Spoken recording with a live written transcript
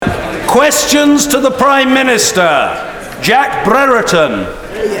Questions to the Prime Minister. Jack Brereton.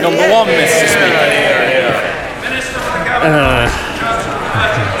 Number one, Mr. Speaker.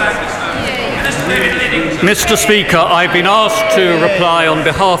 Mr. Speaker, I've been asked to reply on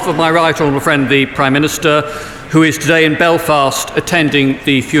behalf of my right honourable friend, the Prime Minister, who is today in Belfast attending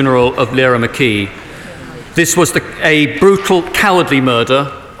the funeral of Lyra McKee. This was a brutal, cowardly murder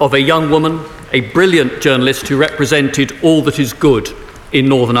of a young woman, a brilliant journalist who represented all that is good in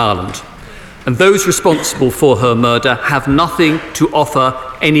Northern Ireland. And those responsible for her murder have nothing to offer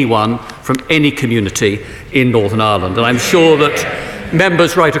anyone from any community in Northern Ireland. And I'm sure that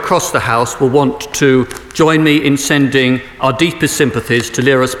members right across the House will want to join me in sending our deepest sympathies to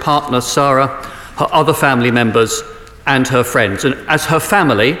Lyra's partner, Sarah, her other family members and her friends. And as her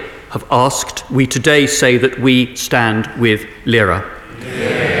family have asked, we today say that we stand with Lyra.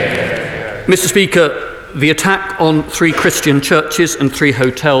 Yeah. Mr. Speaker, the attack on 3 Christian churches and 3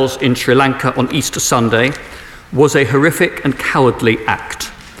 hotels in Sri Lanka on Easter Sunday was a horrific and cowardly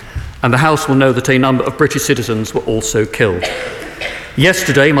act. And the House will know that a number of British citizens were also killed.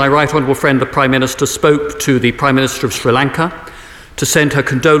 Yesterday, my right honourable friend, the Prime Minister, spoke to the Prime Minister of Sri Lanka to send her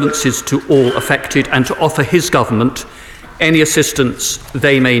condolences to all affected and to offer his government any assistance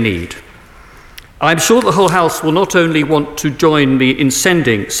they may need. I'm sure the whole House will not only want to join me in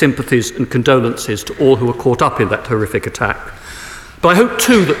sending sympathies and condolences to all who were caught up in that horrific attack, but I hope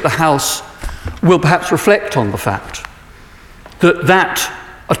too that the House will perhaps reflect on the fact that that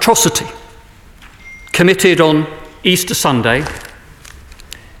atrocity committed on Easter Sunday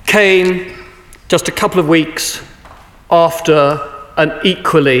came just a couple of weeks after an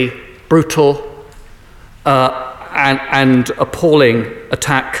equally brutal and appalling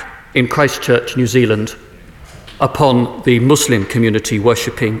attack in Christchurch, New Zealand, upon the Muslim community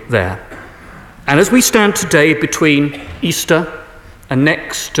worshipping there. And as we stand today between Easter and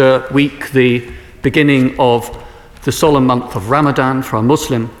next week, the beginning of the solemn month of Ramadan for our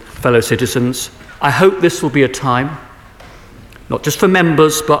Muslim fellow citizens, I hope this will be a time, not just for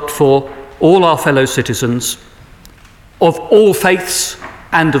members, but for all our fellow citizens of all faiths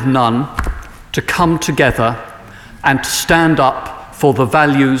and of none, to come together and to stand up for the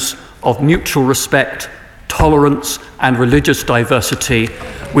values of mutual respect, tolerance and religious diversity,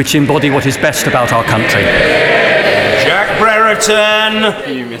 which embody what is best about our country. Jack Brereton.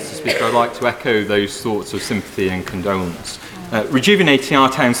 Thank you, Mr. Speaker. I'd like to echo those thoughts of sympathy and condolence. Rejuvenating our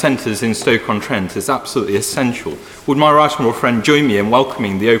town centres in Stoke-on-Trent is absolutely essential. Would my right honourable friend join me in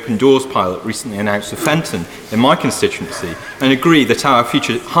welcoming the Open Doors pilot recently announced for Fenton in my constituency and agree that our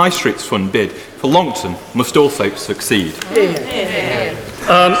future High Streets Fund bid for Longton must also succeed?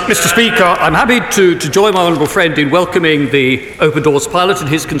 Mr. Speaker, I'm happy to join my honourable friend in welcoming the Open Doors pilot and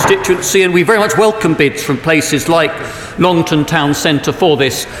his constituency, and we very much welcome bids from places like Longton Town Centre for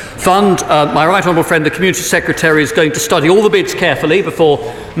this fund. My right honourable friend, the Community Secretary, is going to study all the bids carefully before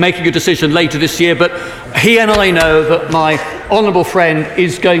making a decision later this year, but he and I know that my honourable friend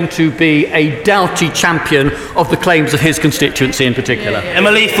is going to be a doughty champion of the claims of his constituency in particular.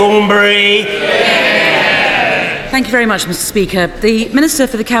 Emily Thornberry. Thank you very much, Mr. Speaker. The Minister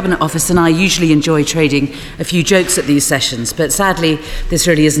for the Cabinet Office and I usually enjoy trading a few jokes at these sessions, but sadly this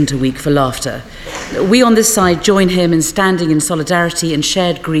really isn't a week for laughter. We on this side join him in standing in solidarity and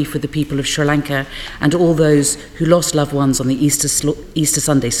shared grief with the people of Sri Lanka and all those who lost loved ones on the Easter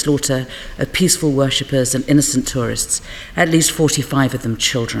Sunday slaughter of peaceful worshippers and innocent tourists, at least 45 of them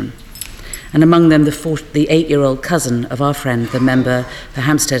children. And among them the 8-year-old cousin of our friend, the member for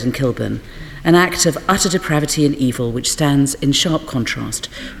Hampstead and Kilburn, an act of utter depravity and evil which stands in sharp contrast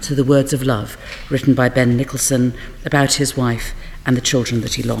to the words of love written by Ben Nicholson about his wife and the children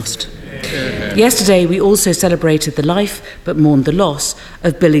that he lost. Yesterday we also celebrated the life but mourned the loss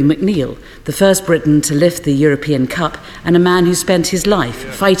of Billy McNeill, the first Briton to lift the European Cup and a man who spent his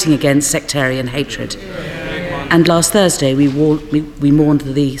life fighting against sectarian hatred. And last Thursday we mourned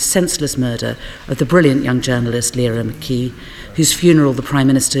the senseless murder of the brilliant young journalist Lyra McKee, whose funeral the Prime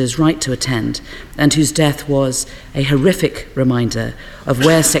Minister is right to attend, and whose death was a horrific reminder of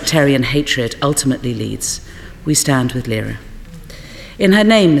where sectarian hatred ultimately leads. We stand with Lyra. In her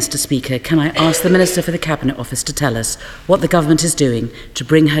name, Mr. Speaker, can I ask the Minister for the Cabinet Office to tell us what the government is doing to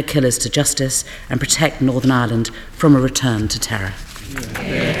bring her killers to justice and protect Northern Ireland from a return to terror?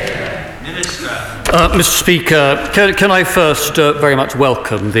 Mr. Speaker, can I first very much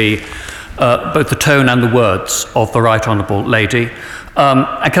welcome both the tone and the words of the Right Honourable Lady.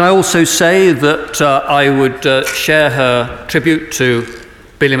 And can I also say that I would share her tribute to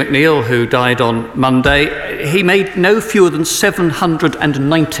Billy McNeill, who died on Monday. He made no fewer than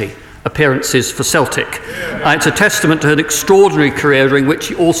 790 appearances for Celtic It's a testament to an extraordinary career during which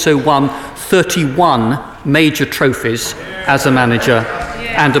he also won 31 major trophies as a manager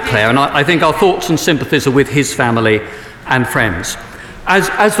and a player. And I think our thoughts and sympathies are with his family and friends.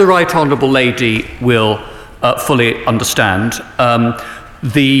 As the Right Honourable Lady will fully understand,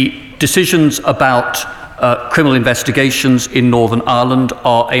 the decisions about criminal investigations in Northern Ireland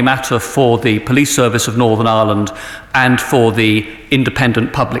are a matter for the Police Service of Northern Ireland and for the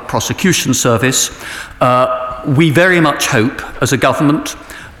Independent Public Prosecution Service. We very much hope, as a government,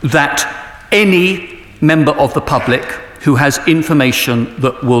 that any member of the public who has information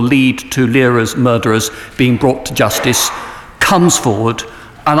that will lead to Lira's murderers being brought to justice comes forward.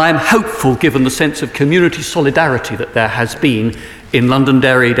 And I'm hopeful, given the sense of community solidarity that there has been in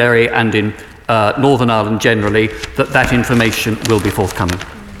Londonderry and in Northern Ireland generally, that information will be forthcoming.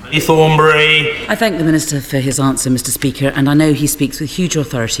 Thornbury. I thank the Minister for his answer, Mr. Speaker, and I know he speaks with huge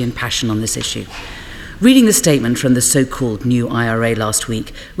authority and passion on this issue. Reading the statement from the so-called new IRA last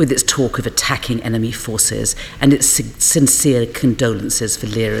week, with its talk of attacking enemy forces and its sincere condolences for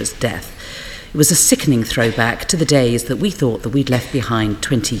Lira's death, it was a sickening throwback to the days that we thought that we'd left behind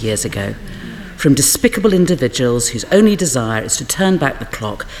 20 years ago, from despicable individuals whose only desire is to turn back the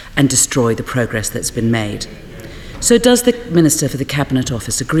clock and destroy the progress that's been made. So does the Minister for the Cabinet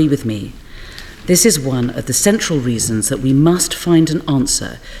Office agree with me? This is one of the central reasons that we must find an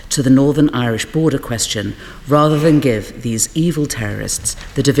answer to the Northern Irish border question rather than give these evil terrorists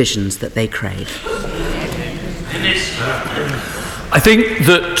the divisions that they crave. I think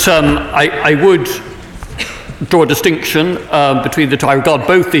that I would draw a distinction between the two. I regard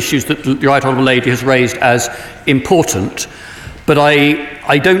both issues that the Right Honourable Lady has raised as important, but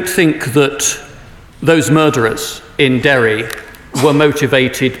I don't think that those murderers in Derry were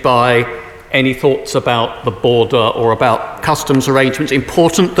motivated by any thoughts about the border or about customs arrangements,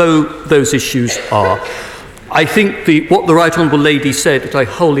 important though those issues are. I think what the Right Honourable Lady said, that I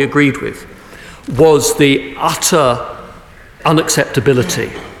wholly agreed with, was the utter unacceptability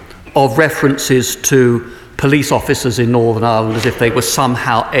of references to police officers in Northern Ireland as if they were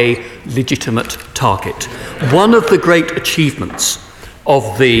somehow a legitimate target. One of the great achievements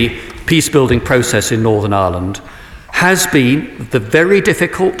of the peace-building process in Northern Ireland has been the very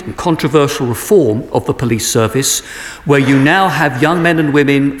difficult and controversial reform of the police service, where you now have young men and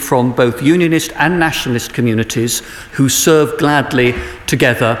women from both unionist and nationalist communities who serve gladly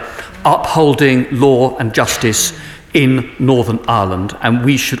together, upholding law and justice in Northern Ireland. And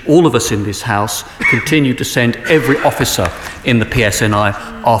we should, all of us in this House, continue to send every officer in the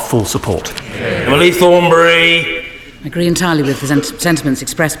PSNI our full support. Emily Thornbury. I agree entirely with the sentiments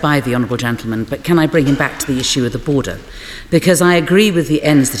expressed by the Honourable Gentleman, but can I bring him back to the issue of the border? Because I agree with the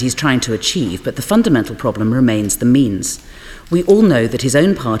ends that he's trying to achieve, but the fundamental problem remains the means. We all know that his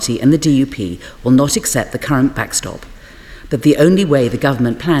own party and the DUP will not accept the current backstop, that the only way the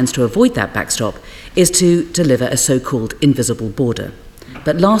government plans to avoid that backstop is to deliver a so-called invisible border.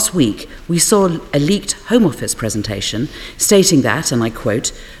 But last week, we saw a leaked Home Office presentation stating that, and I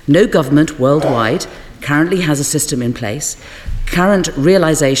quote, "No government worldwide currently has a system in place. Current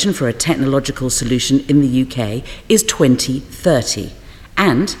realisation for a technological solution in the UK is 2030.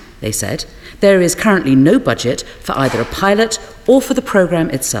 And, they said, there is currently no budget for either a pilot or for the programme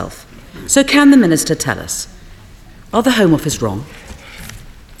itself. So can the Minister tell us, are the Home Office wrong?"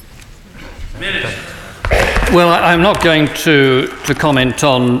 Well, I'm not going to comment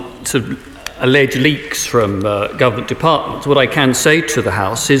on sort of alleged leaks from government departments. What I can say to the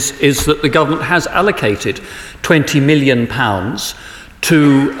House is that the government has allocated £20 million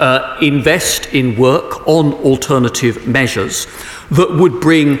to invest in work on alternative measures that would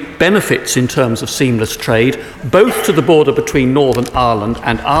bring benefits in terms of seamless trade, both to the border between Northern Ireland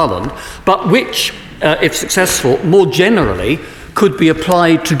and Ireland, but which, if successful, more generally could be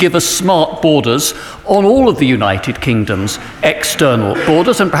applied to give us smart borders on all of the United Kingdom's external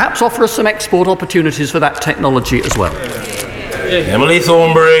borders, and perhaps offer us some export opportunities for that technology as well. Emily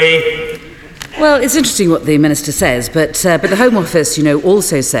Thornbury. Well, it's interesting what the Minister says, but the Home Office,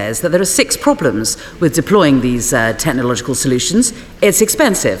 also says that there are 6 problems with deploying these technological solutions. It's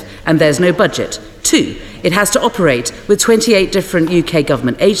expensive, and there's no budget. 2, it has to operate with 28 different UK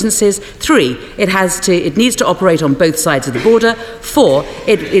government agencies. 3, it needs to operate on both sides of the border. 4,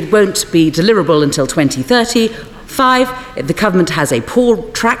 it won't be deliverable until 2030. 5, the government has a poor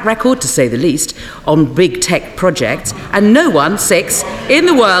track record, to say the least, on big tech projects, and no one, 6, in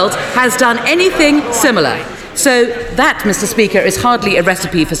the world has done anything similar. So that, Mr. Speaker, is hardly a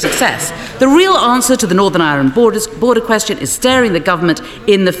recipe for success. The real answer to the Northern Ireland border question is staring the government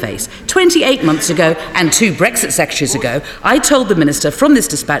in the face. 28 months ago, and 2 Brexit secretaries ago, I told the Minister from this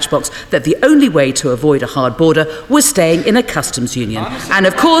dispatch box that the only way to avoid a hard border was staying in a customs union. And,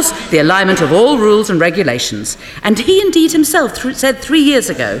 of course, the alignment of all rules and regulations. And he indeed himself said 3 years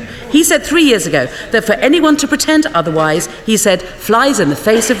ago that for anyone to pretend otherwise, he said, flies in the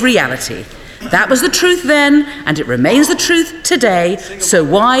face of reality. That was the truth then, and it remains the truth today, so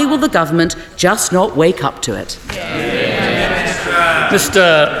why will the government just not wake up to it?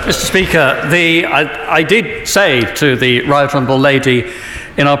 Mr. Speaker, I did say to the Right Honourable Lady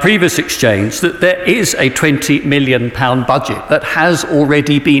in our previous exchange that there is a £20 million budget that has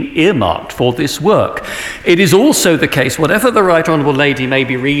already been earmarked for this work. It is also the case, whatever the Right Honourable Lady may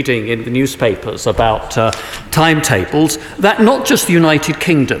be reading in the newspapers about timetables, that not just the United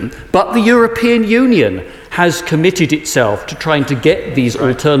Kingdom, but the European Union has committed itself to trying to get these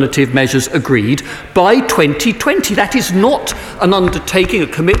alternative measures agreed by 2020. That is not an undertaking, a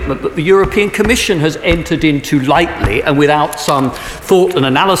commitment that the European Commission has entered into lightly and without some thought and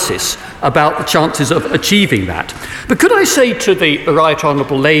analysis about the chances of achieving that. But could I say to the Right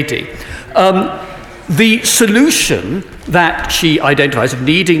Honourable Lady, the solution that she identifies of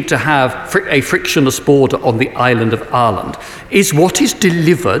needing to have a frictionless border on the island of Ireland is what is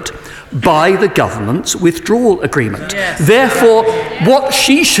delivered by the government's withdrawal agreement. Yes. Therefore, what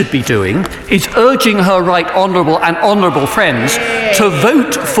she should be doing is urging her right honourable and honourable friends to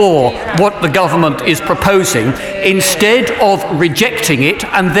vote for what the government is proposing instead of rejecting it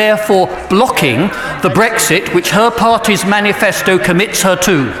and therefore blocking the Brexit which her party's manifesto commits her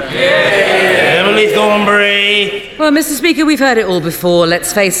to. Emily Thornberry. Well, Mr. Speaker, we've heard it all before,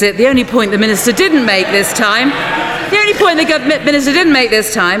 let's face it. The only point the Minister didn't make this time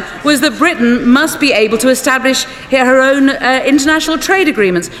was that Britain must be able to establish her own international trade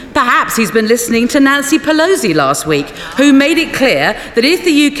agreements. Perhaps he's been listening to Nancy Pelosi last week, who made it clear that if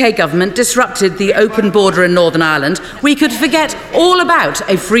the UK government disrupted the open border in Northern Ireland, we could forget all about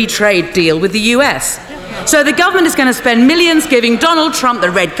a free trade deal with the US. So the government is going to spend millions giving Donald Trump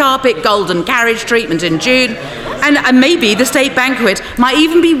the red carpet, golden carriage treatment in June, and maybe the state banquet might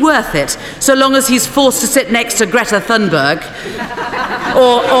even be worth it, so long as he's forced to sit next to Greta Thunberg.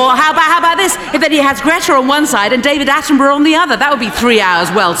 Or how about this? If then he has Greta on one side and David Attenborough on the other, that would be 3 hours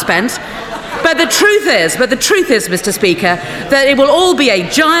well spent. But the truth is, Mr. Speaker, that it will all be a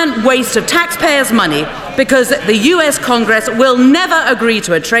giant waste of taxpayers' money because the US Congress will never agree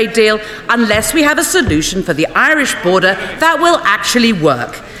to a trade deal unless we have a solution for the Irish border that will actually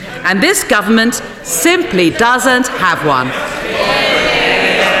work. And this government simply doesn't have one.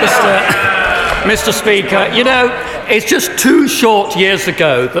 Mr. Speaker, you know, it's just 2 short years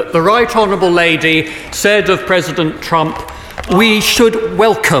ago that the Right Honourable Lady said of President Trump, we should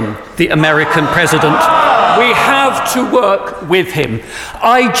welcome the American president. We have to work with him.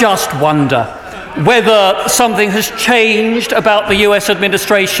 I just wonder whether something has changed about the US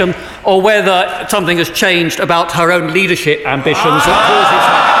administration or whether something has changed about her own leadership ambitions that causes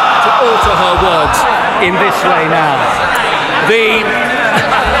her to alter her words in this way now.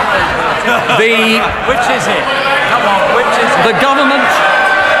 Which is it? Come on, which is it?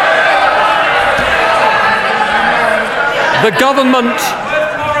 The government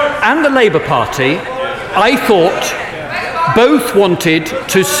and the Labour Party, I thought, both wanted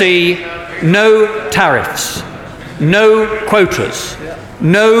to see no tariffs, no quotas,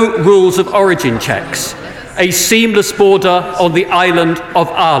 no rules of origin checks, a seamless border on the island of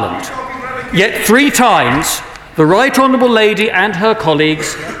Ireland. Yet 3 times, the Right Honourable Lady and her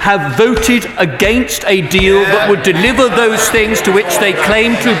colleagues have voted against a deal that would deliver those things to which they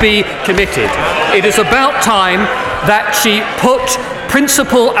claim to be committed. It is about time that she put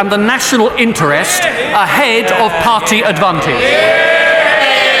principle and the national interest ahead of party advantage.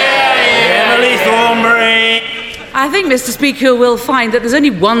 Emily Thornberry. I think, Mr. Speaker, we'll find that there's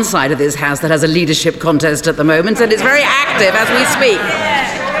only one side of this House that has a leadership contest at the moment, and it's very active as we speak.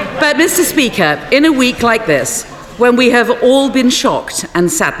 But, Mr. Speaker, in a week like this, when we have all been shocked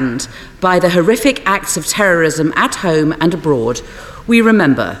and saddened by the horrific acts of terrorism at home and abroad, we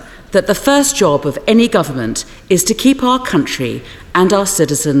remember that the first job of any government is to keep our country and our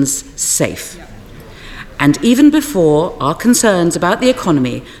citizens safe. And even before our concerns about the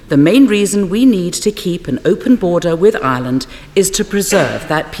economy, the main reason we need to keep an open border with Ireland is to preserve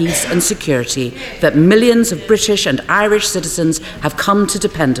that peace and security that millions of British and Irish citizens have come to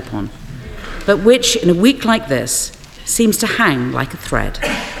depend upon, but which, in a week like this, seems to hang like a thread.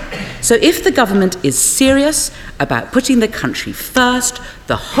 So if the government is serious about putting the country first,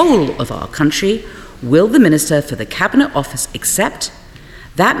 the whole of our country, will the Minister for the Cabinet Office accept?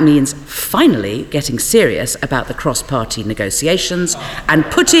 That means finally getting serious about the cross-party negotiations and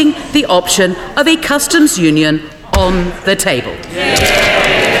putting the option of a customs union on the table.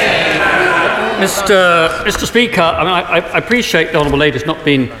 Mr. Speaker, I appreciate the Honourable Lady's not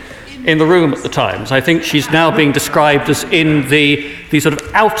been in the room at the Times. I think she's now being described as in the sort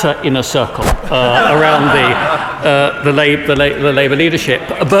of outer inner circle around the Labour leadership.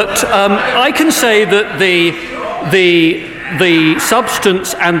 But I can say that the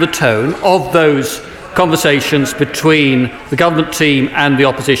substance and the tone of those conversations between the government team and the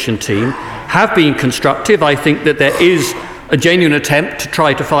opposition team have been constructive. I think that there is a genuine attempt to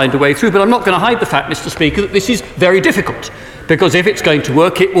try to find a way through, but I'm not going to hide the fact, Mr. Speaker, that this is very difficult, because if it's going to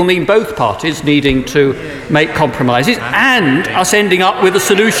work, it will mean both parties needing to make compromises and us ending up with a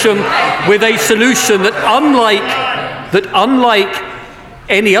solution that, unlike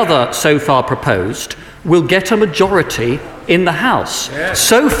any other so far proposed, will get a majority in the House.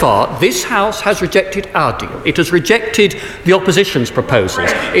 So far, this House has rejected our deal. It has rejected the opposition's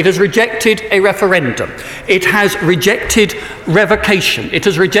proposals. It has rejected a referendum. It has rejected revocation. It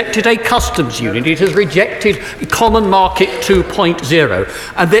has rejected a customs union. It has rejected Common Market 2.0.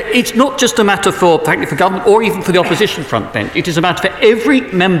 And it's not just a matter frankly, for government or even for the opposition front bench. It is a matter for every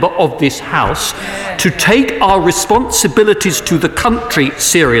member of this House to take our responsibilities to the country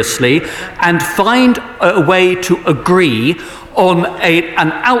seriously and find a way to agree on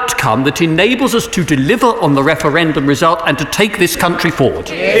an outcome that enables us to deliver on the referendum result and to take this country forward.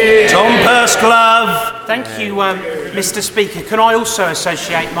 Tom Pursglove. Thank you, Mr. Speaker. Can I also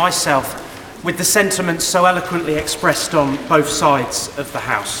associate myself with the sentiments so eloquently expressed on both sides of the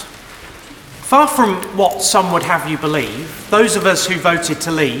House? Far from what some would have you believe, those of us who voted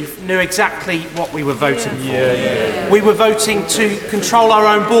to leave knew exactly what we were voting for. We were voting to control our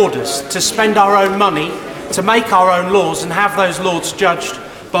own borders, to spend our own money, to make our own laws and have those laws judged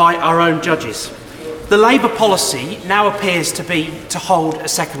by our own judges. The Labour policy now appears to be to hold a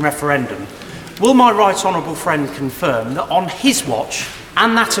second referendum. Will my right honourable friend confirm that on his watch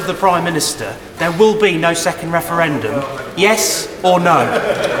and that of the Prime Minister there will be no second referendum, yes or no?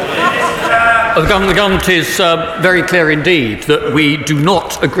 The government is very clear indeed that we do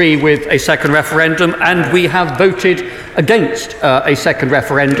not agree with a second referendum, and we have voted against a second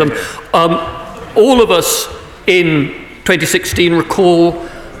referendum. All of us in 2016 recall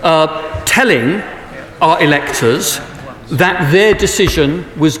telling our electors that their decision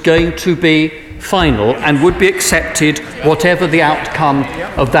was going to be final and would be accepted whatever the outcome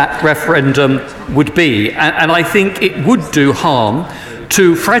of that referendum would be. And I think it would do harm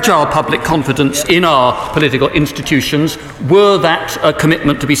to fragile public confidence in our political institutions were that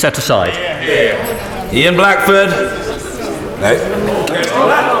commitment to be set aside. Ian Blackford. No.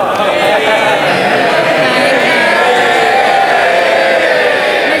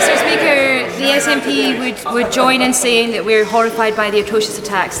 SNP would join in saying that we're horrified by the atrocious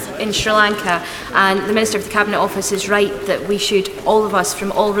attacks in Sri Lanka, and the Minister of the Cabinet Office is right that we should, all of us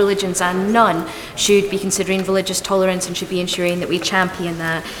from all religions and none, should be considering religious tolerance and should be ensuring that we champion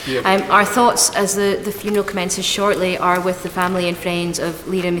that. Our thoughts as the funeral commences shortly are with the family and friends of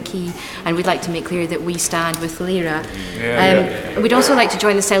Lyra McKee, and we'd like to make clear that we stand with Lyra. We'd also like to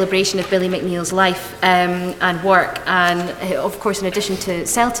join the celebration of Billy McNeill's life and work, and of course in addition to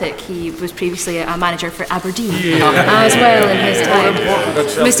Celtic he was previously a manager for Aberdeen as well in his time.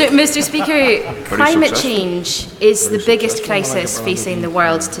 Mr. Speaker, climate change is the biggest crisis facing the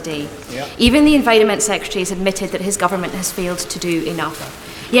world today. Even the Environment Secretary has admitted that his government has failed to do enough.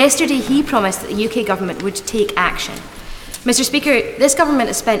 Yesterday he promised that the UK government would take action. Mr. Speaker, this government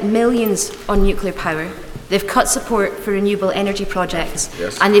has spent millions on nuclear power. They've cut support for renewable energy projects,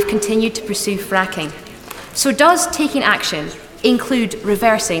 and they've continued to pursue fracking. So does taking action include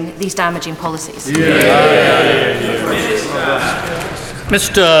reversing these damaging policies?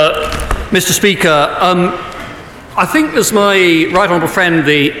 Mr. Speaker, I think, as my right honourable friend,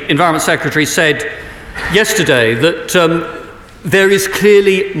 the Environment Secretary, said yesterday, that there is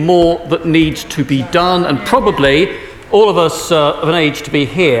clearly more that needs to be done, and probably all of us of an age to be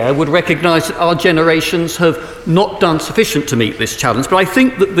here would recognise that our generations have not done sufficient to meet this challenge. But I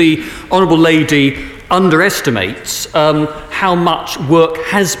think that the Honourable Lady underestimates how much work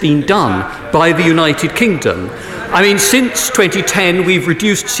has been done by the United Kingdom. I mean, since 2010, we've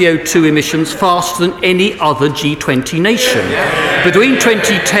reduced CO2 emissions faster than any other G20 nation. Between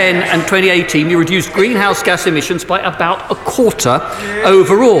 2010 and 2018, we reduced greenhouse gas emissions by about a quarter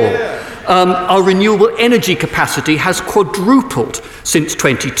overall. Our renewable energy capacity has quadrupled since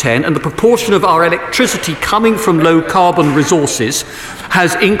 2010, and the proportion of our electricity coming from low-carbon resources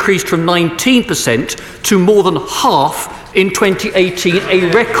has increased from 19% to more than half in 2018, a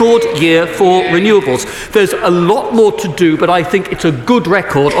record year for renewables. There's a lot more to do, but I think it's a good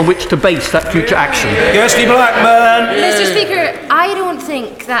record on which to base that future action. Kirsty Blackburn. Mr. Speaker, I don't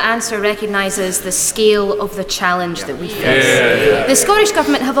think that answer recognises the scale of the challenge that we face. The Scottish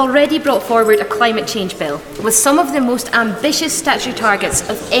Government have already brought forward a climate change bill with some of the most ambitious statutory targets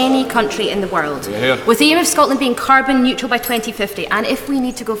of any country in the world, with the aim of Scotland being carbon neutral by 2050, and if we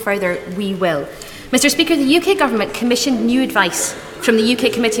need to go further, we will. Mr. Speaker, the UK Government commissioned new advice from the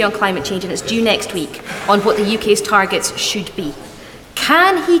UK Committee on Climate Change, and it's due next week, on what the UK's targets should be.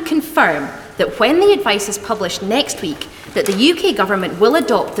 Can he confirm that when the advice is published next week, that the UK Government will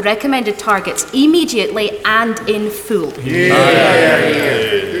adopt the recommended targets immediately and in full?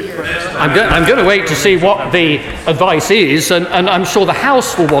 I'm going to wait to see what the advice is, and I'm sure the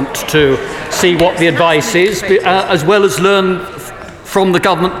House will want to see what the advice is, as well as learn from the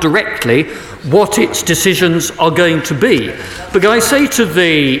government directly what its decisions are going to be. But can I say to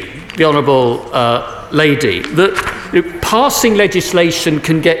the Honourable lady that passing legislation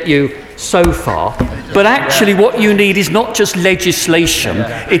can get you so far, but actually what you need is not just legislation,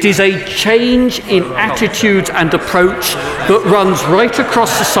 it is a change in attitudes and approach that runs right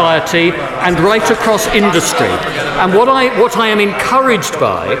across society and right across industry. And what I am encouraged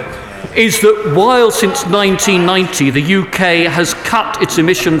by is that while since 1990 the UK has cut its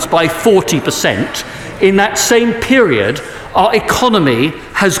emissions by 40%, in that same period our economy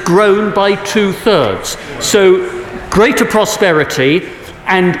has grown by 2/3. So greater prosperity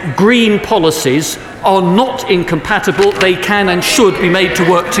and green policies are not incompatible. They can and should be made to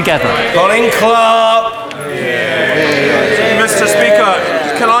work together. Colin Clark. Mr. Speaker,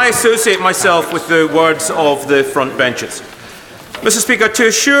 can I associate myself with the words of the front benches? Mr. Speaker, to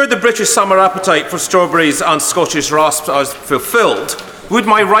assure the British summer appetite for strawberries and Scottish rasps is fulfilled, would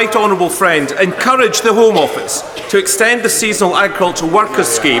my right honourable friend encourage the Home Office to extend the seasonal agricultural workers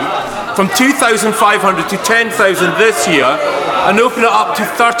scheme from 2,500 to 10,000 this year and open it up to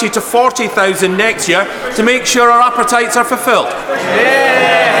 30 to 40,000 next year to make sure our appetites are fulfilled?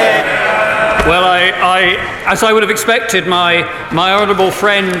 Well, as I would have expected, my honourable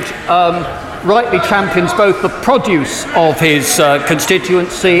friend rightly champions both the produce of his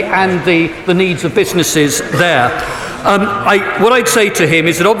constituency and the needs of businesses there. What I'd say to him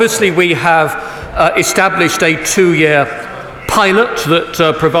is that obviously we have established a 2-year pilot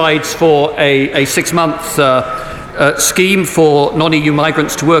that provides for a 6-month scheme for non-EU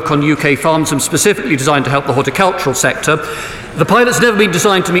migrants to work on UK farms, and specifically designed to help the horticultural sector. The pilot's never been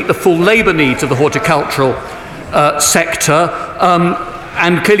designed to meet the full labour needs of the horticultural sector,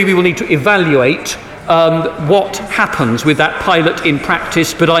 and clearly we will need to evaluate what happens with that pilot in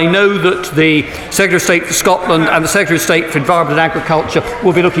practice, but I know that the Secretary of State for Scotland and the Secretary of State for Environment and Agriculture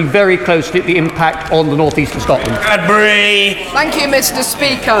will be looking very closely at the impact on the North East of Scotland. Cadbury. Thank you, Mr.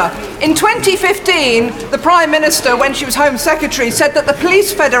 Speaker. In 2015, the Prime Minister, when she was Home Secretary, said that the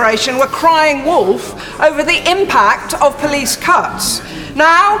Police Federation were crying wolf over the impact of police cuts.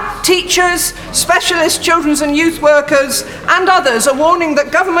 Now, teachers, specialist children's and youth workers and others are warning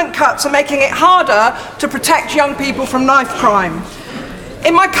that government cuts are making it harder to protect young people from knife crime.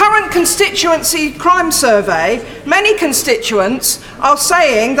 In my current constituency crime survey, many constituents are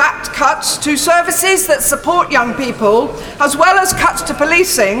saying that cuts to services that support young people, as well as cuts to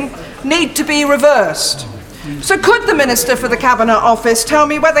policing, need to be reversed. So could the Minister for the Cabinet Office tell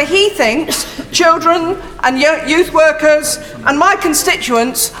me whether he thinks children and youth workers and my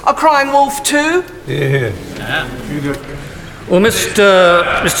constituents are crying wolf too? Well,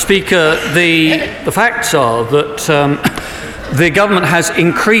 Mr. Speaker, the facts are that the government has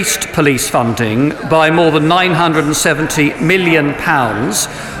increased police funding by more than £970 million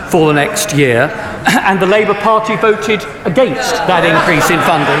for the next year, and the Labour Party voted against that increase in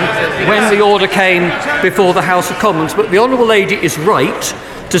funding when the order came before the House of Commons. But the Honourable Lady is right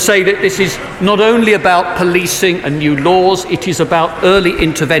to say that this is not only about policing and new laws, it is about early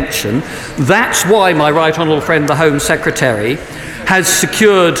intervention. That's why my right honourable friend, the Home Secretary, has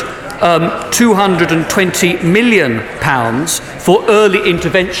secured £220 million for early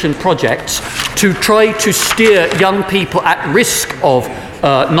intervention projects to try to steer young people at risk of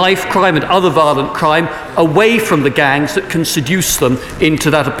knife crime and other violent crime away from the gangs that can seduce them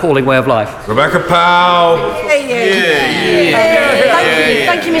into that appalling way of life. Rebecca Powell.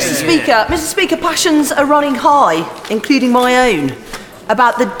 Thank you, Mr. Speaker. Mr. Speaker, passions are running high, including my own,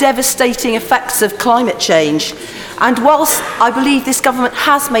 about the devastating effects of climate change. And whilst I believe this government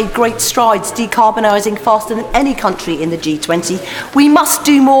has made great strides decarbonising faster than any country in the G20, we must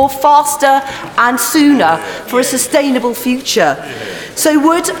do more faster and sooner for a sustainable future. So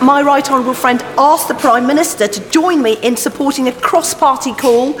would my right honourable friend ask the Prime Minister to join me in supporting a cross-party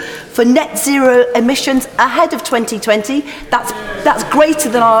call for net zero emissions ahead of 2020? That's greater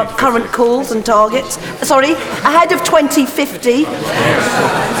than our current calls and targets. Sorry, ahead of 2050.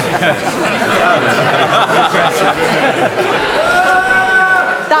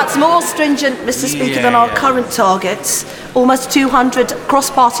 That's more stringent, Mr. Speaker, than our current targets. Almost 200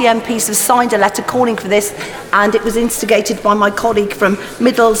 cross-party MPs have signed a letter calling for this, and it was instigated by my colleague from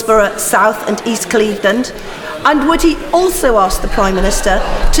Middlesbrough South and East Cleveland. And would he also ask the Prime Minister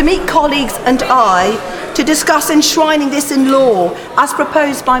to meet colleagues and I to discuss enshrining this in law, as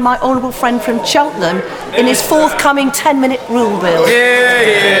proposed by my honourable friend from Cheltenham in his forthcoming 10-minute rule bill?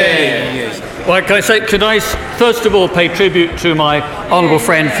 Well, can I first of all pay tribute to my honourable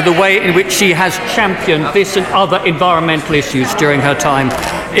friend for the way in which she has championed this and other environmental issues during her time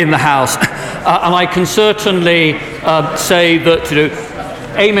in the House. And I can certainly say that,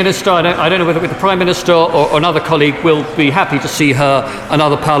 a minister, I don't know whether with the Prime Minister or another colleague, will be happy to see her and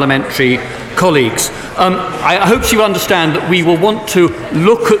other parliamentary colleagues. I hope you understand that we will want to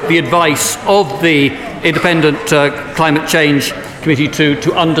look at the advice of the Independent Climate Change Committee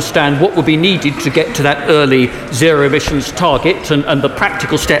to understand what would be needed to get to that early zero emissions target and the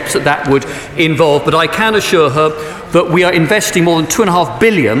practical steps that would involve. But I can assure her that we are investing more than £2.5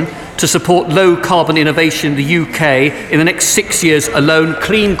 billion to support low carbon innovation in the UK in the next 6 years alone.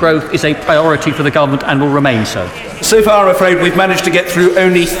 Clean growth is a priority for the government and will remain so. So far, I'm afraid we've managed to get through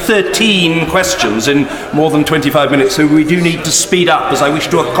only 13 questions in more than 25 minutes, so we do need to speed up, as I wish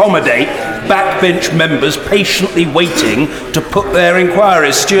to accommodate backbench members patiently waiting to put their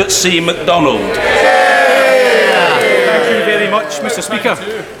inquiries. Stuart C. MacDonald. Mr. Speaker.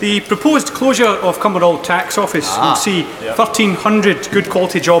 The proposed closure of Cumbernauld Tax Office will see 1,300 good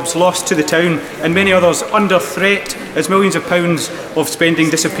quality jobs lost to the town and many others under threat as millions of pounds of spending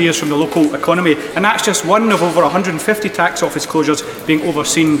disappears from the local economy. And that's just one of over 150 tax office closures being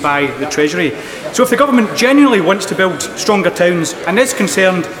overseen by the Treasury. So if the government genuinely wants to build stronger towns and is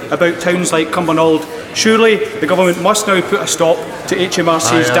concerned about towns like Cumbernauld, surely the government must now put a stop to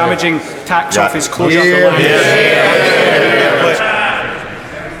HMRC's damaging tax office closure.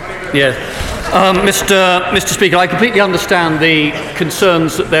 Mr. Speaker, I completely understand the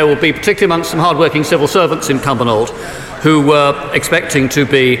concerns that there will be, particularly amongst some hard-working civil servants in Cumbernauld, who were expecting to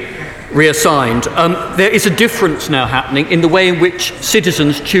be reassigned. There is a difference now happening in the way in which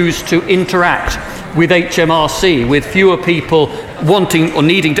citizens choose to interact with HMRC, with fewer people wanting or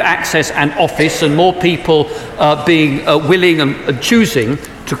needing to access an office and more people being willing and choosing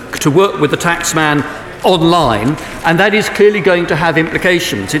to work with the taxman online, and that is clearly going to have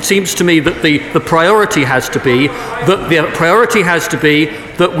implications. It seems to me that the priority has to be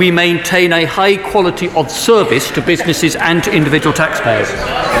that we maintain a high quality of service to businesses and to individual taxpayers.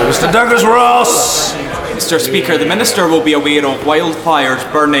 Mr. Douglas Ross. Mr. Speaker, the Minister will be aware of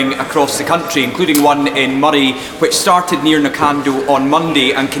wildfires burning across the country, including one in Murray, which started near Nakando on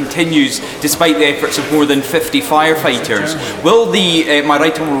Monday and continues despite the efforts of more than 50 firefighters. Will my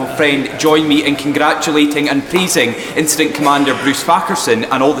right honourable friend join me in congratulating and praising Incident Commander Bruce Fackerson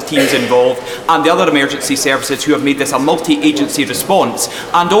and all the teams involved and the other emergency services who have made this a multi-agency response,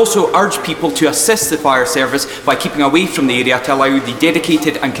 and also urge people to assist the fire service by keeping away from the area to allow the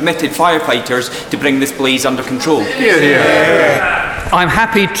dedicated and committed firefighters to bring this blaze under control. I'm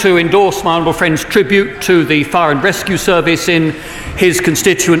happy to endorse my honourable friend's tribute to the Fire and Rescue Service in his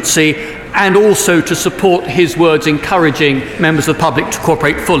constituency, and also to support his words encouraging members of the public to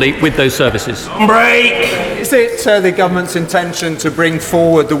cooperate fully with those services. Is it the government's intention to bring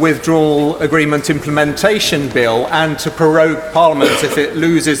forward the withdrawal agreement implementation bill and to prorogue Parliament if it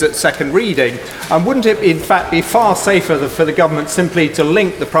loses at second reading? And wouldn't it in fact be far safer for the government simply to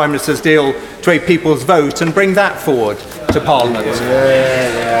link the Prime Minister's deal to a people's vote and bring that forward to Parliament?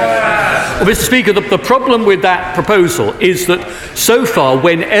 Well, Mr. Speaker, the problem with that proposal is that so far,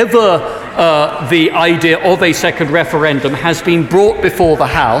 whenever the idea of a second referendum has been brought before the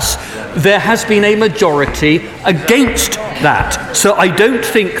House, there has been a majority against that. So I don't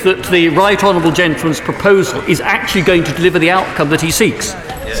think that the right honourable gentleman's proposal is actually going to deliver the outcome that he seeks.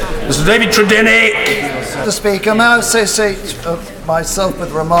 Mr. David Tredenick. Mr. Speaker, may I associate myself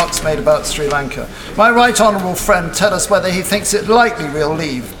with remarks made about Sri Lanka? My right honourable friend tell us whether he thinks it likely we'll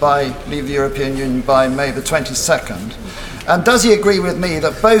leave the European Union by May the 22nd. And does he agree with me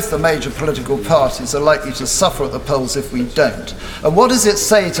that both the major political parties are likely to suffer at the polls if we don't? And what does it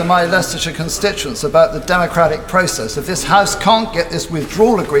say to my Leicestershire constituents about the democratic process if this House can't get this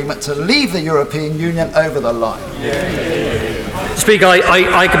withdrawal agreement to leave the European Union over the line? Speaker,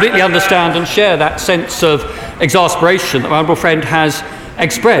 I completely understand and share that sense of exasperation that my honourable friend has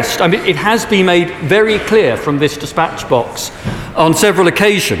expressed. I mean, it has been made very clear from this dispatch box on several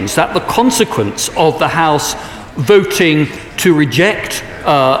occasions that the consequence of the House voting to reject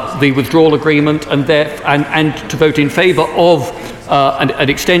the withdrawal agreement and to vote in favour of an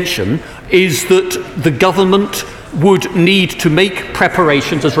extension is that the government would need to make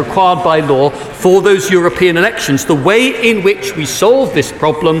preparations as required by law for those European elections. The way in which we solve this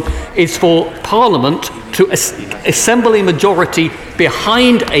problem is for Parliament to assemble a majority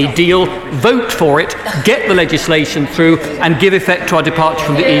behind a deal, vote for it, get the legislation through and give effect to our departure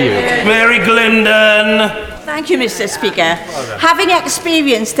from the EU. Mary Glendon. Thank you, Mr. Speaker. Having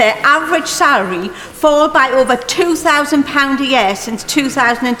experienced their average salary fall by over £2,000 a year since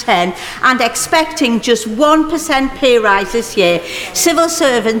 2010 and expecting just 1% pay rise this year, civil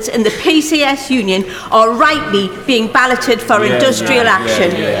servants in the PCS union are rightly being balloted for industrial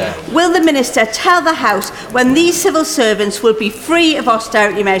action. Will the Minister tell the House when these civil servants will be free of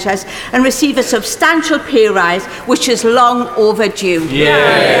austerity measures and receive a substantial pay rise which is long overdue?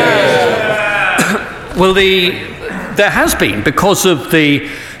 Well, there has been, because of the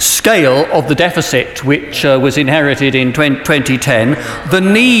scale of the deficit which was inherited in 2010, the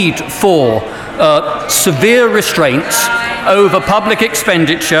need for severe restraints over public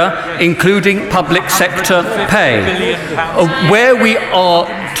expenditure, including public sector pay. Where we are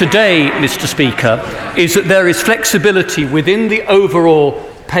today, Mr. Speaker, is that there is flexibility within the overall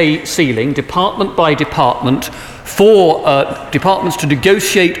pay ceiling, department by department, for departments to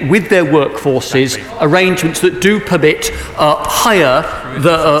negotiate with their workforces arrangements that do permit higher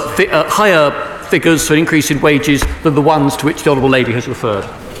figures for an increase in wages than the ones to which the Honourable Lady has referred.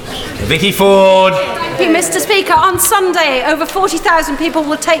 Vicky Ford. Thank you, Mr. Speaker. On Sunday, over 40,000 people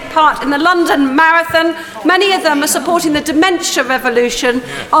will take part in the London Marathon. Many of them are supporting the dementia revolution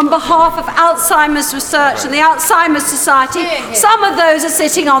on behalf of Alzheimer's research and the Alzheimer's Society. Some of those are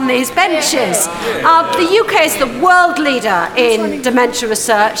sitting on these benches. The UK is the world leader in dementia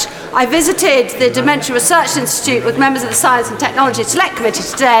research. I visited the Dementia Research Institute with members of the Science and Technology Select Committee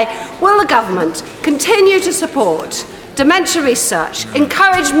today. Will the government continue to support dementia research,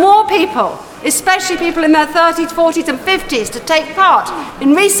 encourage more people, especially people in their 30s, 40s and 50s, to take part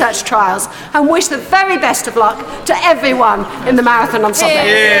in research trials, and wish the very best of luck to everyone in the marathon on Sunday?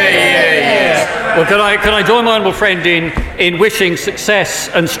 Well, can I join my honourable friend in wishing success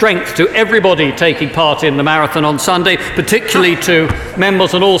and strength to everybody taking part in the marathon on Sunday, particularly to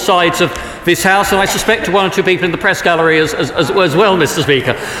members on all sides of this House, and I suspect to one or two people in the press gallery as well, Mr.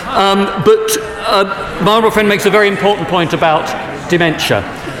 Speaker. But my honourable friend makes a very important point about dementia.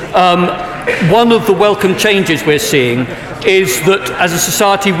 One of the welcome changes we're seeing is that as a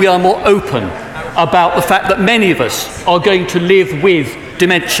society we are more open about the fact that many of us are going to live with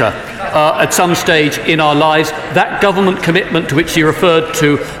dementia at some stage in our lives. That government commitment to which he referred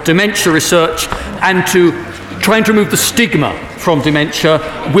to dementia research and to trying to remove the stigma from dementia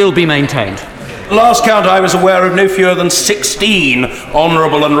will be maintained. Last count I was aware of no fewer than 16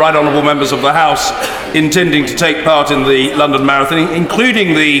 honourable and right honourable members of the House intending to take part in the London Marathon,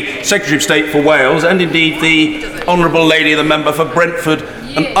 including the Secretary of State for Wales and indeed the Honourable Lady, the member for Brentford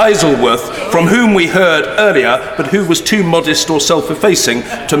and Isleworth, from whom we heard earlier, but who was too modest or self-effacing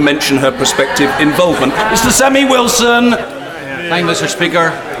to mention her prospective involvement. Mr. Sammy Wilson. Thank you, Mr.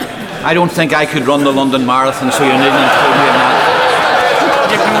 Speaker. I don't think I could run the London Marathon, so you needn't include me in that.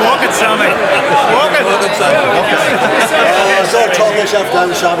 You can walk it, Sammy. Walk it. Don't talk yourself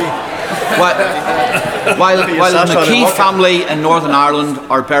down, Sammy. While the McKee family in Northern Ireland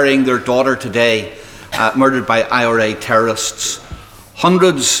are burying their daughter today, murdered by IRA terrorists,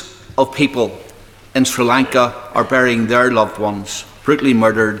 hundreds of people in Sri Lanka are burying their loved ones, brutally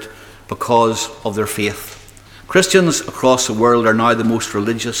murdered because of their faith. Christians across the world are now the most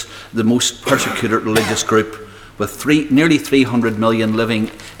religious, the most persecuted religious group, with nearly 300 million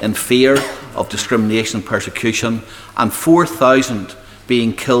living in fear of discrimination and persecution, and 4,000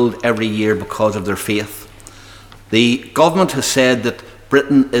 being killed every year because of their faith. The government has said that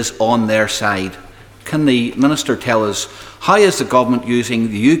Britain is on their side. Can the Minister tell us, how is the government using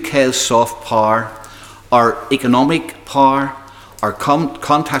the UK's soft power, our economic power, our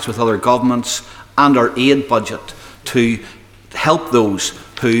contacts with other governments and our aid budget to help those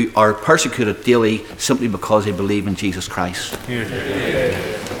who are persecuted daily simply because they believe in Jesus Christ?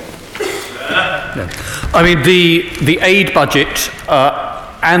 No. I mean, the aid budget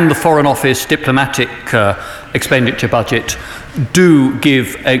and the Foreign Office diplomatic expenditure budget will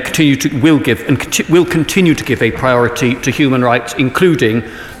continue to give a priority to human rights, including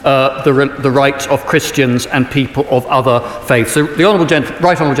the rights of Christians and people of other faiths. So the Right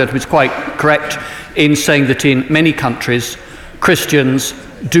Honourable Gentleman is quite correct in saying that in many countries, Christians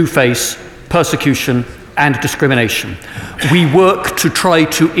do face persecution and discrimination. We work to try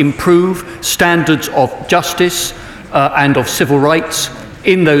to improve standards of justice and of civil rights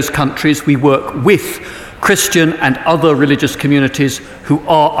in those countries. We work with Christian and other religious communities who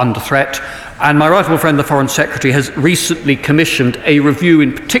are under threat. And my right honourable friend, the Foreign Secretary, has recently commissioned a review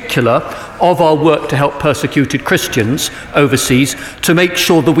in particular of our work to help persecuted Christians overseas to make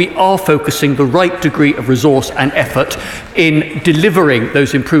sure that we are focusing the right degree of resource and effort in delivering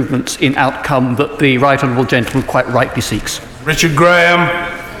those improvements in outcome that the right honourable gentleman quite rightly seeks. Richard Graham.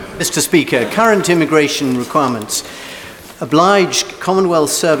 Mr. Speaker, current immigration requirements oblige Commonwealth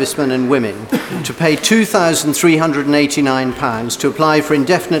servicemen and women to pay £2,389 to apply for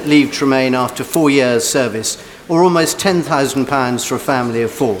indefinite leave to remain after 4 years' service, or almost £10,000 for a family of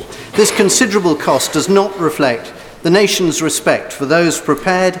 4. This considerable cost does not reflect the nation's respect for those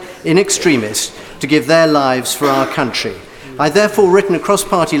prepared in extremis to give their lives for our country. I therefore written a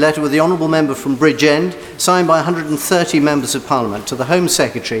cross-party letter with the Honourable Member from Bridgend, signed by 130 Members of Parliament, to the Home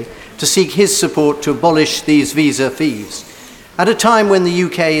Secretary to seek his support to abolish these visa fees. At a time when the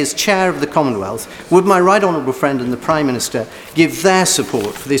UK is chair of the Commonwealth, would my right honourable friend and the Prime Minister give their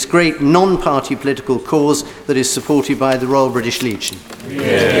support for this great non-party political cause that is supported by the Royal British Legion?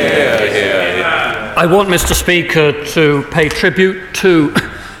 I want, Mr. Speaker, to pay tribute to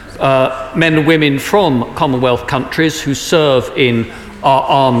men and women from Commonwealth countries who serve in our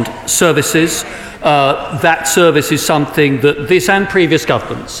armed services. That service is something that this and previous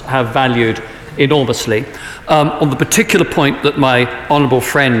governments have valued enormously. On the particular point that my honourable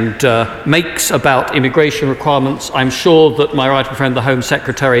friend makes about immigration requirements, I'm sure that my right honourable friend, the Home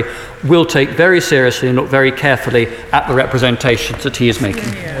Secretary, will take very seriously and look very carefully at the representations that he is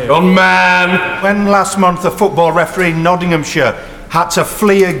making. Young man. When last month a football referee in Nottinghamshire had to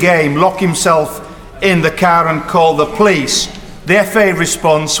flee a game, lock himself in the car and call the police, the FA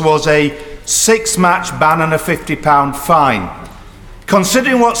response was a 6-match ban and a £50 fine.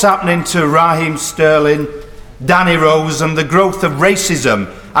 Considering what's happening to Raheem Sterling, Danny Rose and the growth of racism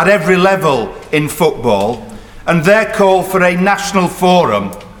at every level in football and their call for a national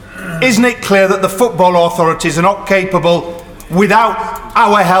forum, isn't it clear that the football authorities are not capable, without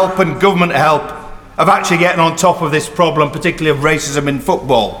our help and government help, of actually getting on top of this problem, particularly of racism in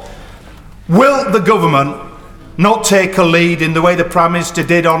football? Will the government not take a lead in the way the Prime Minister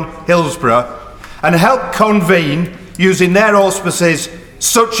did on Hillsborough and help convene, using their auspices,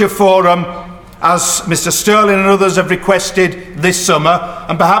 such a forum as Mr. Sterling and others have requested this summer?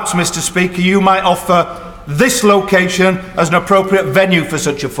 And perhaps, Mr. Speaker, you might offer this location as an appropriate venue for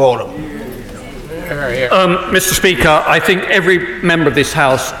such a forum. Mr. Speaker, I think every member of this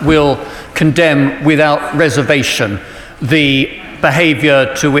House will condemn without reservation the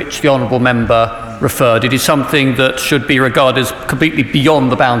behaviour to which the honourable member referred. It is something that should be regarded as completely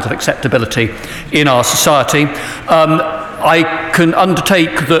beyond the bounds of acceptability in our society. I can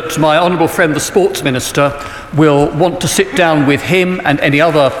undertake that my honourable friend, the Sports Minister, will want to sit down with him and any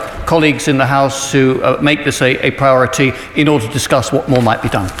other colleagues in the House who make this a priority in order to discuss what more might be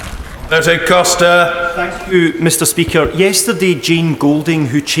done. Senator Costa. Thank you, Mr. Speaker. Yesterday, Jane Golding,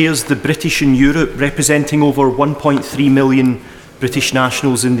 who chairs the British in Europe, representing over 1.3 million British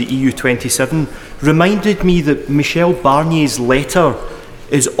nationals in the EU27, reminded me that Michel Barnier's letter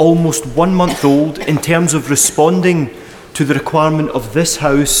is almost 1 month old in terms of responding to the requirement of this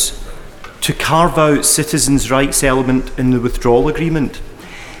House to carve out citizens' rights element in the withdrawal agreement.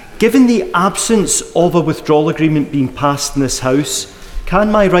 Given the absence of a withdrawal agreement being passed in this House,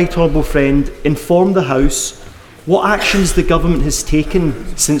 can my right honourable friend inform the House what actions the government has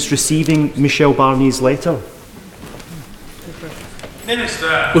taken since receiving Michel Barnier's letter?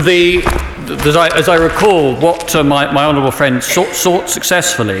 Well, as I recall, what my honourable friend sought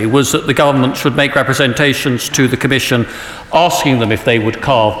successfully was that the government should make representations to the Commission asking them if they would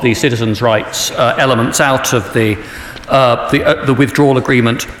carve the citizens' rights elements out of the withdrawal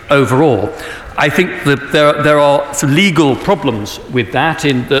agreement overall. I think that there are some legal problems with that,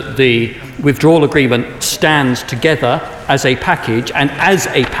 in that the withdrawal agreement stands together as a package, and as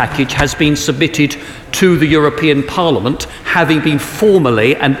a package has been submitted to the European Parliament, having been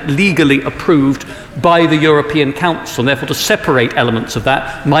formally and legally approved by the European Council. And therefore, to separate elements of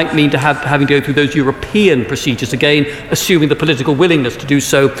that might mean having to go through those European procedures again, assuming the political willingness to do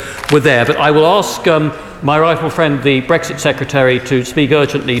so were there. But I will ask my right honourable friend, the Brexit Secretary, to speak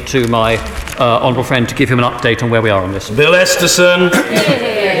urgently to my honourable friend to give him an update on where we are on this. Bill Esterson.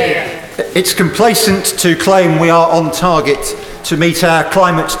 It's complacent to claim we are on target to meet our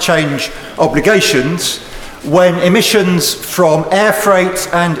climate change obligations when emissions from air freight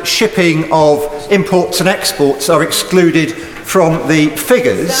and shipping of imports and exports are excluded from the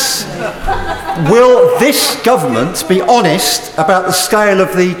figures. Will this government be honest about the scale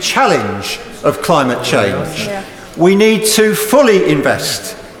of the challenge of climate change? We need to fully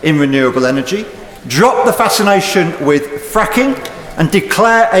invest in renewable energy, drop the fascination with fracking, and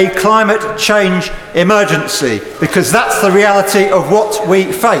declare a climate change emergency, because that's the reality of what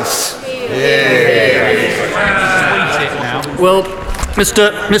we face. Well,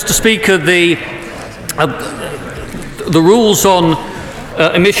 Mr. Speaker, the rules on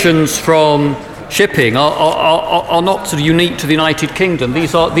emissions from shipping are not sort of unique to the United Kingdom.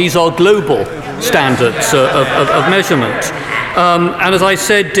 These are global standards of measurement. And as I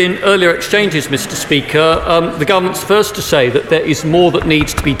said in earlier exchanges, Mr. Speaker, the government's first to say that there is more that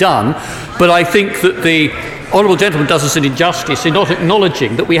needs to be done, but I think that the honourable gentleman does us an injustice in not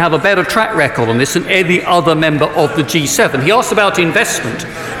acknowledging that we have a better track record on this than any other member of the G7. He asked about investment.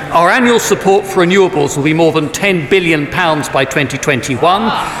 Our annual support for renewables will be more than £10 billion by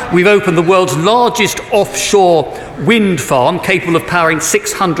 2021. We've opened the world's largest offshore wind farm, capable of powering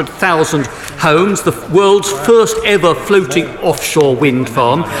 600,000 homes, the world's first ever floating offshore wind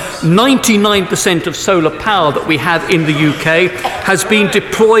farm. 99% of solar power that we have in the UK has been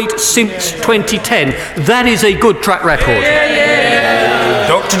deployed since 2010. That is a good track record.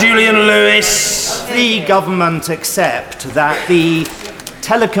 Dr. Julian Lewis. The government accept that the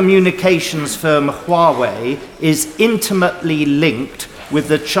telecommunications firm Huawei is intimately linked with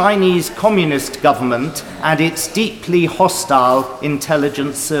the Chinese Communist government and its deeply hostile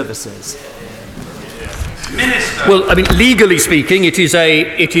intelligence services? Well, I mean, legally speaking, it is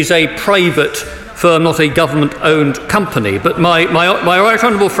a private firm, not a government-owned company. But my right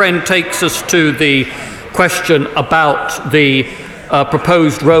honourable friend takes us to the question about the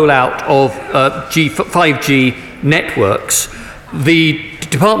proposed rollout of 5G networks. The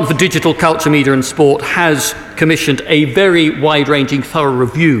Department for Digital, Culture, Media and Sport has commissioned a very wide-ranging, thorough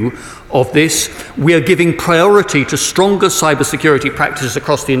review of this. We are giving priority to stronger cybersecurity practices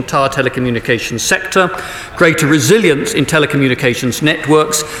across the entire telecommunications sector, greater resilience in telecommunications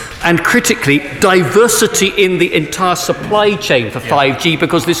networks, and critically, diversity in the entire supply chain for 5G,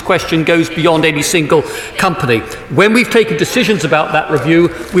 because this question goes beyond any single company. When we've taken decisions about that review,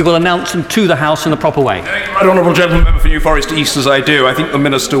 we will announce them to the House in the proper way. Right honourable gentleman, member for New Forest East, as I do, I think the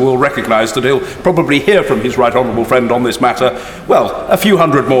Minister will recognise that he'll probably hear from his right honourable friend on this matter, well, a few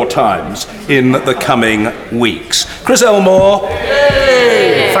hundred more times in the coming weeks. Chris Elmore.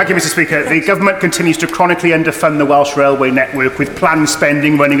 Thank you, Mr. Speaker. The government continues to chronically underfund the Welsh railway network, with planned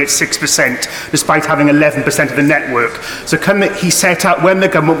spending running at 6%, despite having 11% of the network. So can he set out when the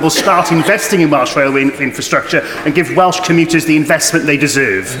government will start investing in Welsh railway infrastructure and give Welsh commuters the investment they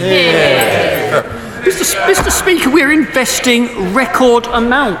deserve? Mr. Speaker, we're investing record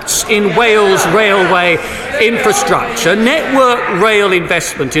amounts in Wales railway infrastructure. Network rail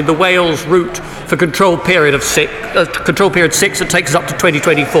investment in the Wales route for control period 6 that takes us up to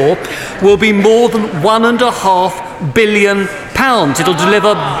 2024 will be more than £1.5 billion. It'll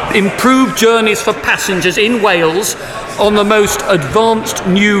deliver improved journeys for passengers in Wales on the most advanced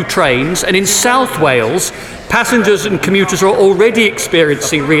new trains, and in South Wales, passengers and commuters are already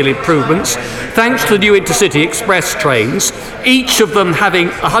experiencing real improvements thanks to the new Intercity Express trains, each of them having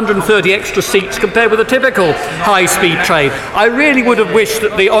 130 extra seats compared with a typical high-speed train. I really would have wished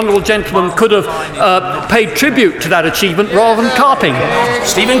that the honourable gentleman could have paid tribute to that achievement rather than carping.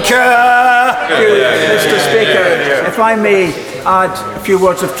 Stephen Kerr. Mr. Speaker, if I may add a few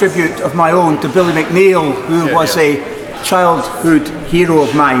words of tribute of my own to Billy McNeill, who was a childhood hero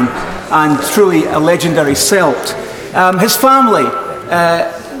of mine and truly a legendary Celt. His family,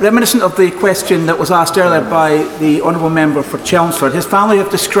 reminiscent of the question that was asked earlier by the Honourable Member for Chelmsford, his family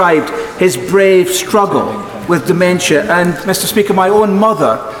have described his brave struggle with dementia. And, Mr. Speaker, my own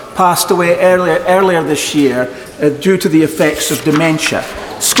mother passed away earlier this year due to the effects of dementia.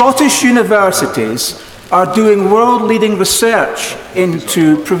 Scottish universities are doing world-leading research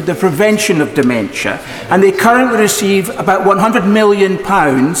into the prevention of dementia, and they currently receive about £100 million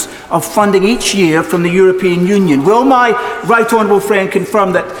of funding each year from the European Union. Will my right honourable friend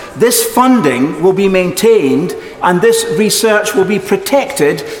confirm that this funding will be maintained and this research will be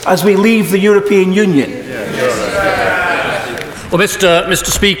protected as we leave the European Union? Well, Mr.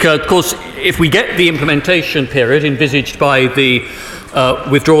 Speaker, of course, if we get the implementation period envisaged by the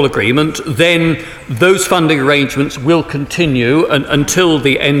withdrawal agreement, then those funding arrangements will continue until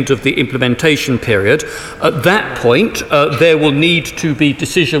the end of the implementation period. At that point, there will need to be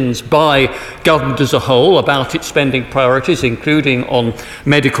decisions by government as a whole about its spending priorities, including on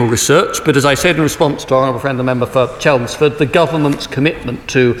medical research. But as I said in response to our honourable friend, the member for Chelmsford, the government's commitment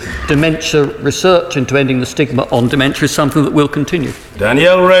to dementia research and to ending the stigma on dementia is something that will continue.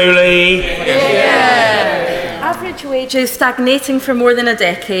 Danielle Rowley. Average wages stagnating for more than a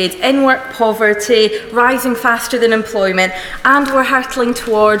decade, in-work poverty rising faster than employment, and we're hurtling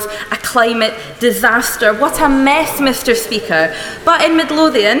towards a climate disaster. What a mess, Mr. Speaker. But in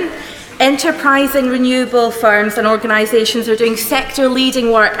Midlothian, enterprising renewable firms and organisations are doing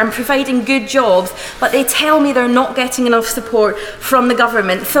sector-leading work and providing good jobs, but they tell me they're not getting enough support from the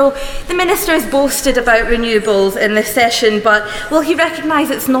government. So the Minister has boasted about renewables in this session, but will he recognise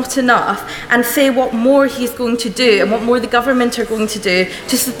it's not enough and say what more he's going to do and what more the government are going to do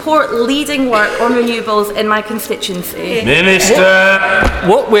to support leading work on renewables in my constituency? Minister!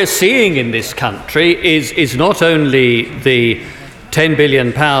 What we're seeing in this country is not only the £10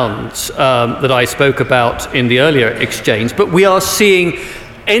 billion that I spoke about in the earlier exchange, but we are seeing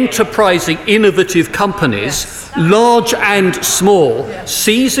enterprising, innovative companies, large and small,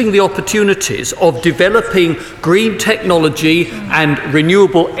 seizing the opportunities of developing green technology and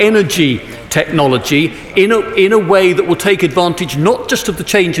renewable energy technology in a way that will take advantage not just of the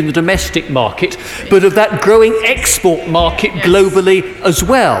change in the domestic market, but of that growing export market globally as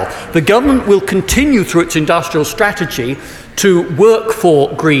well. The government will continue through its industrial strategy to work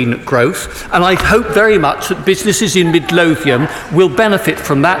for green growth, and I hope very much that businesses in Midlothian will benefit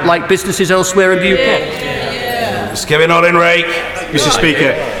from that, like businesses elsewhere in the UK. Just giving on in rake. Mr.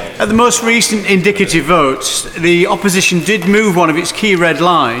 Speaker, at the most recent indicative votes, the opposition did move one of its key red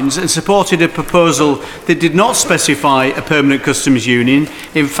lines and supported a proposal that did not specify a permanent customs union,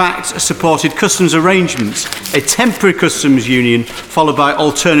 in fact supported customs arrangements, a temporary customs union followed by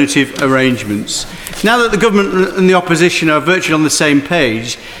alternative arrangements. Now that the government and the opposition are virtually on the same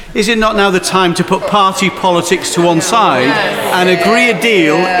page, is it not now the time to put party politics to one side and agree a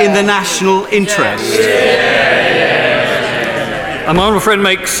deal in the national interest? My honourable friend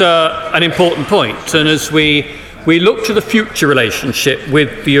makes an important point, and as we look to the future relationship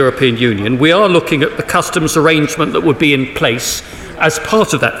with the European Union, we are looking at the customs arrangement that would be in place as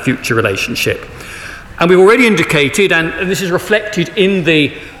part of that future relationship. And we've already indicated, and this is reflected in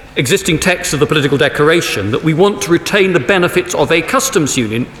the existing text of the political declaration, that we want to retain the benefits of a customs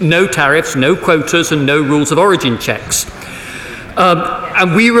union, no tariffs, no quotas and no rules of origin checks.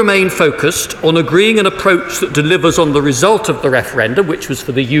 And we remain focused on agreeing an approach that delivers on the result of the referendum, which was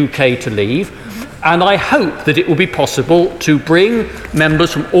for the UK to leave. And I hope that it will be possible to bring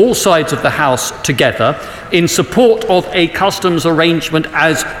members from all sides of the House together in support of a customs arrangement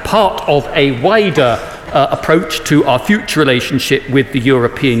as part of a wider approach to our future relationship with the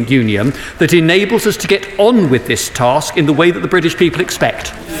European Union that enables us to get on with this task in the way that the British people expect.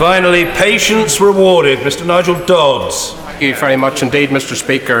 Finally, patience rewarded. Mr. Nigel Dodds. Thank you very much indeed, Mr.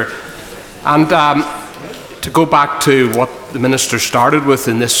 Speaker. And to go back to what the Minister started with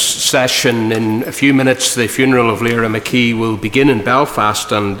in this session, in a few minutes the funeral of Lyra McKee will begin in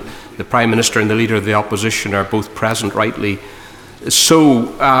Belfast, and the Prime Minister and the Leader of the Opposition are both present, rightly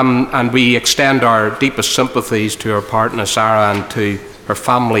so, and we extend our deepest sympathies to her partner Sarah and to her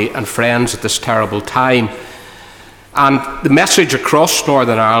family and friends at this terrible time. And the message across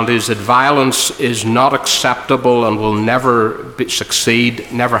Northern Ireland is that violence is not acceptable and will never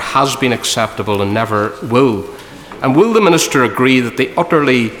succeed, never has been acceptable and never will. And will the Minister agree that the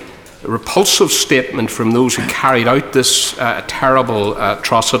utterly repulsive statement from those who carried out this terrible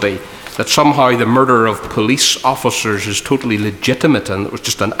atrocity, that somehow the murder of police officers is totally legitimate and it was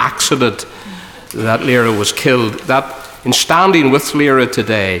just an accident that Lyra was killed, that in standing with Lyra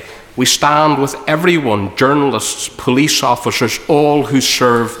today, we stand with everyone, journalists, police officers, all who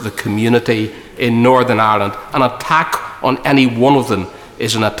serve the community in Northern Ireland. An attack on any one of them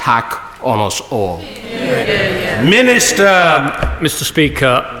is an attack on us all. Minister! Mr.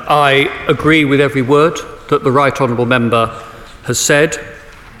 Speaker, I agree with every word that the Right Honourable Member has said.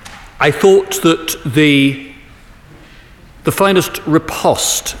 I thought that the finest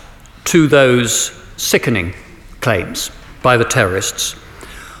riposte to those sickening claims by the terrorists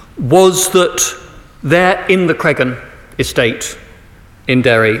was that there in the Cregan estate in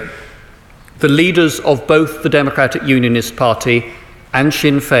Derry, the leaders of both the Democratic Unionist Party and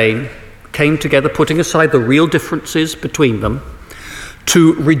Sinn Féin came together, putting aside the real differences between them,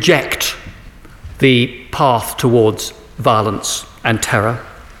 to reject the path towards violence and terror.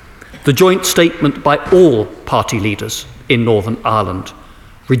 The joint statement by all party leaders in Northern Ireland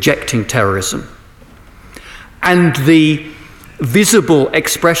rejecting terrorism, and the visible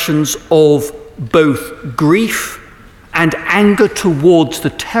expressions of both grief and anger towards the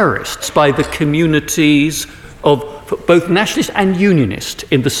terrorists by the communities of both nationalist and unionist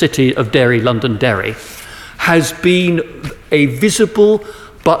in the city of Derry, Londonderry, has been a visible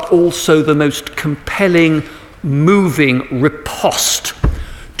but also the most compelling, moving riposte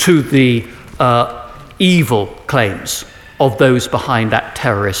to the evil claims of those behind that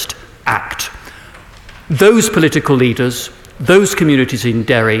terrorist act. Those political leaders, those communities in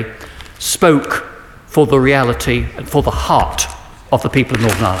Derry, spoke for the reality and for the heart of the people of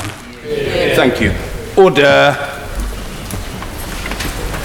Northern Ireland. Thank you. Order.